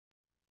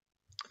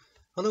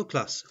Hello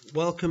class,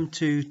 welcome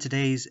to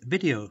today's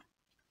video.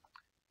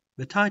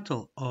 The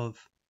title of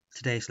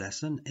today's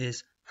lesson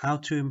is How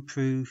to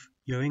Improve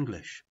Your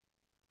English.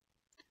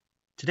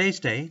 Today's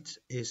date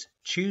is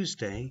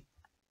Tuesday,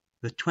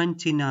 the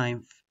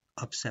 29th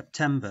of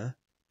September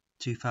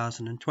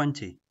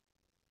 2020.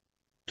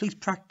 Please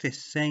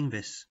practice saying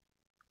this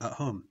at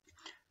home.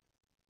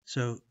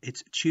 So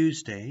it's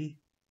Tuesday,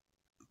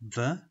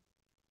 the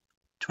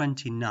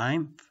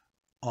 29th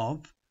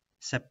of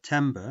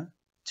September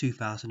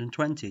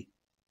 2020.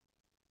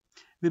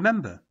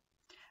 Remember,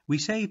 we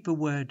say the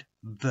word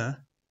the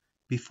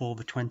before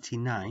the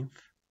 29th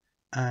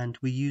and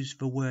we use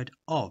the word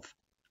of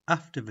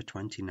after the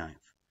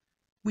 29th.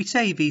 We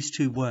say these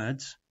two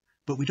words,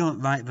 but we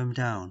don't write them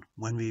down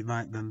when we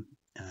write them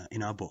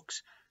in our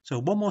books. So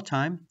one more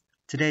time,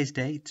 today's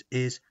date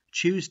is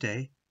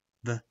Tuesday,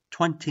 the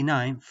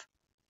 29th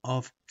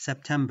of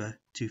September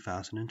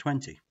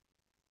 2020.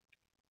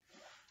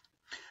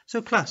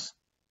 So class,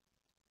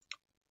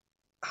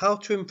 how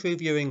to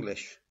improve your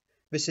English?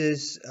 This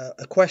is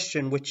a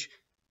question which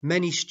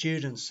many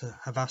students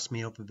have asked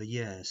me over the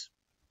years.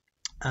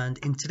 And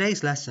in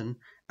today's lesson,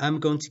 I'm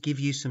going to give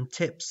you some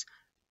tips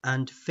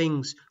and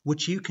things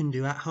which you can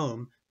do at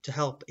home to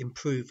help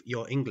improve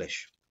your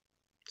English.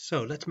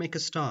 So let's make a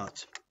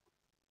start.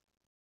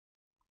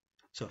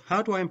 So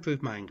how do I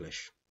improve my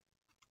English?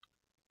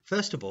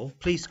 First of all,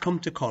 please come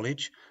to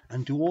college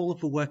and do all of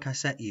the work I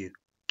set you.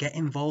 Get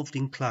involved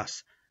in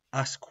class,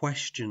 ask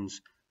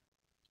questions,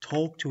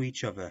 talk to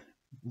each other.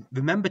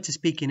 Remember to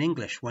speak in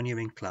English when you're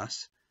in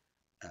class.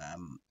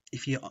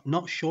 If you're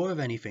not sure of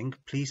anything,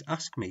 please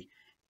ask me.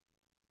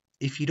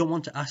 If you don't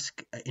want to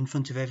ask in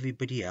front of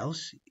everybody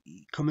else,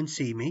 come and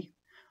see me.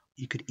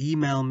 You could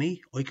email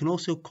me, or you can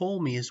also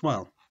call me as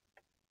well.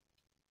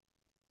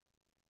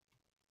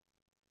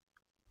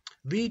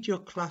 Read your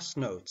class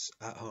notes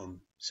at home.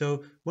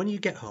 So when you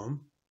get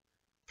home,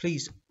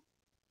 please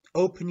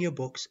open your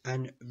books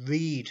and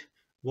read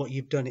what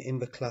you've done in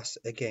the class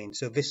again.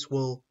 So this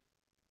will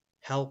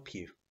help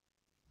you.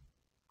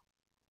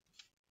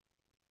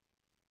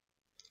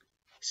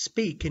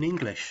 Speak in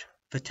English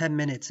for 10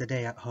 minutes a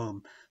day at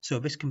home. So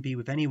this can be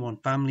with anyone,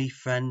 family,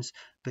 friends,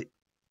 but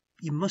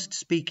you must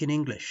speak in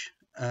English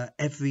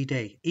every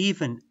day,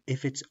 even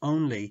if it's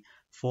only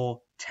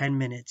for 10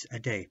 minutes a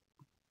day.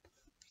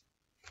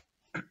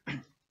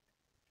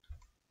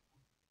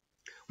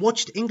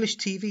 Watch English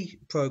TV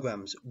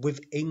programs with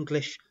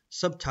English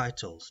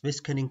subtitles. This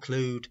can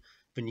include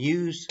the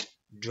news,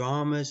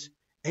 dramas,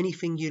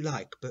 anything you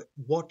like, but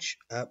watch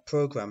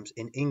programs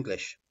in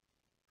English.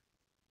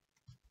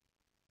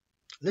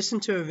 Listen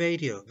to a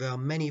radio. There are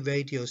many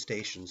radio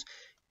stations.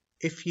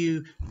 If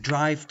you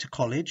drive to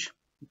college,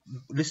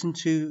 listen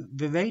to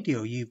the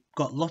radio. You've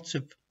got lots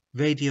of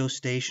radio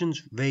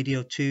stations,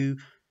 Radio 2,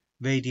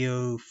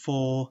 Radio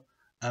 4,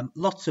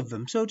 lots of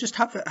them. So just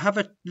have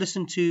a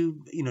listen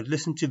to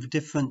the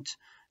different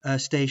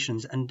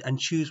stations and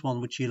choose one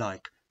which you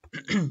like.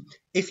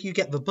 If you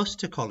get the bus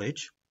to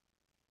college,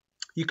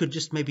 you could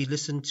just maybe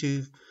listen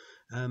to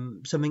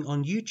something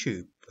on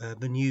YouTube,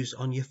 the news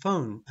on your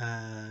phone,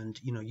 and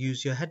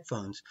use your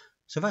headphones.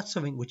 So that's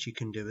something which you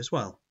can do as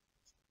well.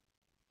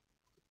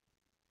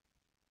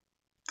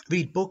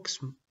 Read books,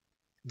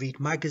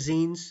 read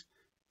magazines,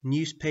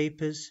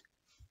 newspapers,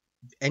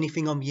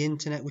 anything on the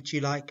internet which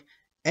you like.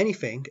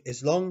 Anything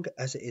as long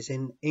as it is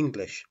in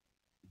English.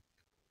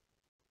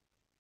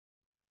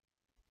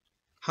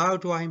 How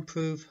do I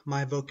improve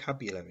my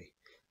vocabulary?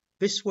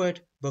 This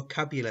word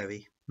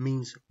vocabulary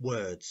means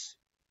words.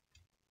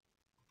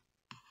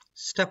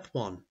 Step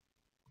 1.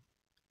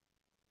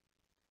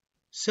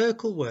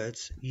 Circle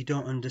words you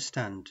don't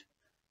understand.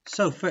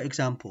 So, for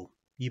example,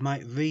 you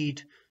might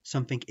read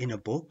something in a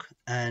book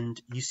and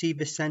you see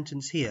this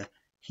sentence here.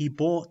 He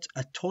bought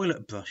a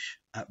toilet brush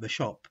at the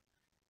shop.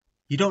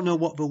 You don't know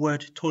what the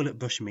word toilet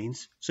brush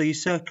means, so you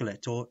circle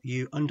it or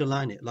you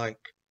underline it like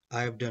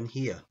I have done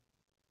here.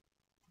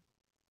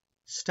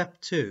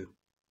 Step 2.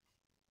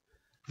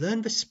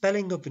 Learn the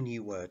spelling of the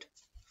new word.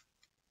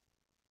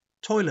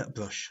 Toilet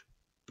brush.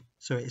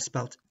 So it is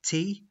spelled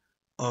T-O-I-L-E-T.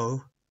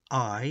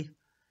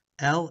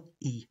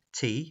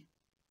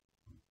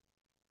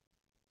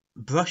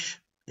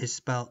 Brush is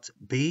spelled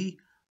B-R-U-S-H.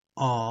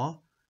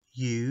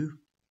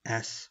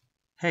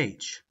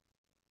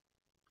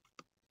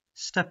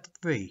 Step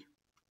 3.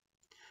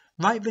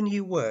 Write the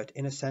new word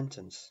in a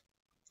sentence.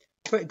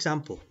 For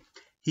example,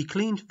 he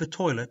cleaned the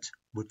toilet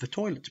with the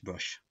toilet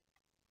brush.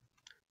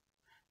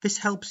 This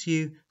helps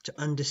you to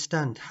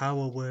understand how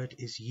a word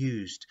is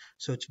used,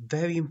 so it's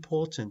very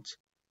important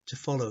to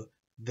follow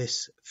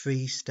this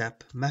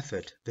 3-step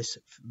method,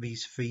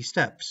 these 3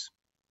 steps.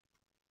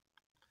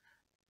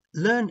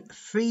 Learn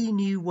 3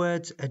 new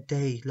words a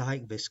day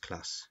like this,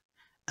 class,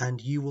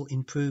 and you will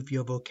improve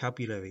your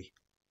vocabulary.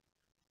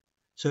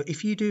 So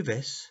if you do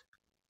this,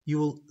 you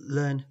will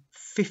learn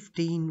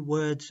 15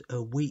 words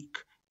a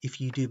week if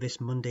you do this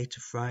Monday to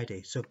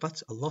Friday. So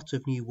that's a lot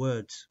of new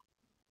words.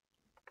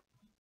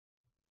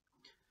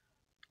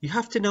 You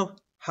have to know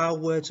how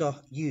words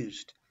are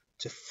used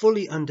to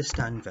fully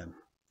understand them.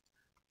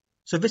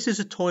 So this is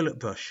a toilet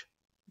brush,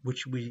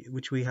 which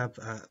we have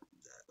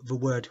the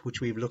word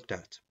which we've looked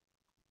at.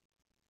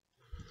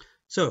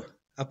 So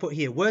I put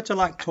here, words are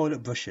like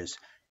toilet brushes.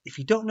 If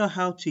you don't know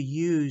how to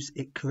use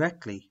it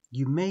correctly,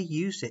 you may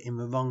use it in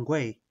the wrong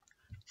way.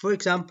 For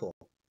example,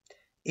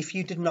 if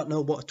you did not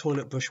know what a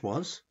toilet brush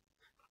was,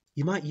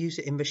 you might use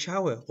it in the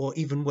shower, or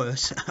even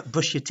worse,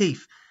 brush your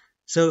teeth.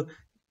 So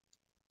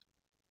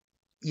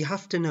you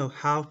have to know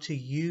how to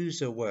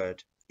use a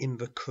word in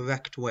the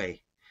correct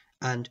way.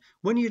 And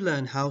when you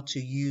learn how to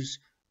use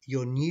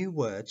your new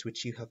words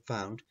which you have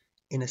found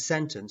in a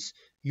sentence,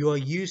 you are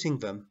using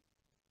them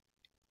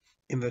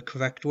in the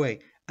correct way,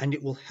 and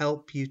it will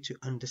help you to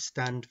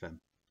understand them.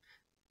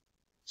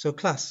 So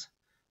class,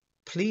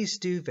 please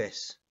do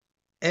this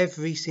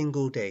every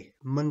single day,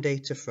 Monday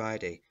to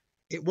Friday.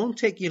 It won't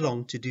take you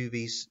long to do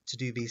these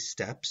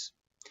steps,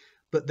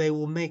 but they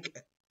will make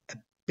a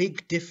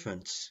big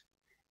difference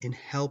in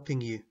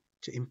helping you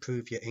to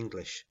improve your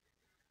English.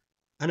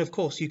 And of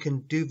course, you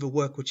can do the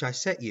work which I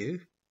set you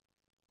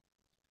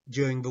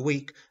during the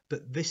week,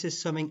 but this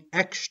is something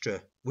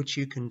extra which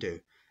you can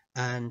do.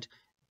 And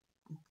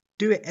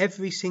do it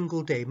every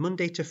single day,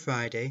 Monday to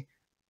Friday,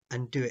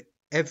 and do it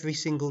every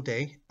single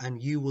day,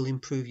 and you will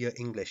improve your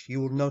English. You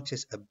will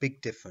notice a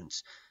big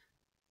difference.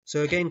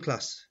 So again,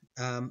 class,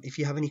 if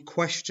you have any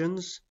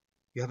questions,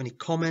 you have any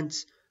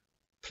comments,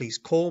 please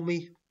call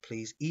me,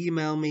 please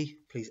email me,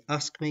 please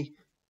ask me,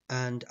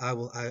 and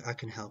I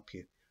can help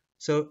you.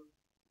 So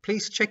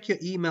please check your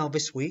email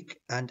this week,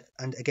 and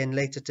again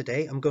later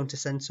today. I'm going to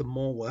send some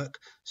more work.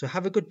 So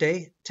have a good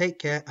day, take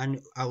care,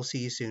 and I will see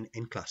you soon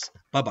in class.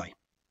 Bye-bye.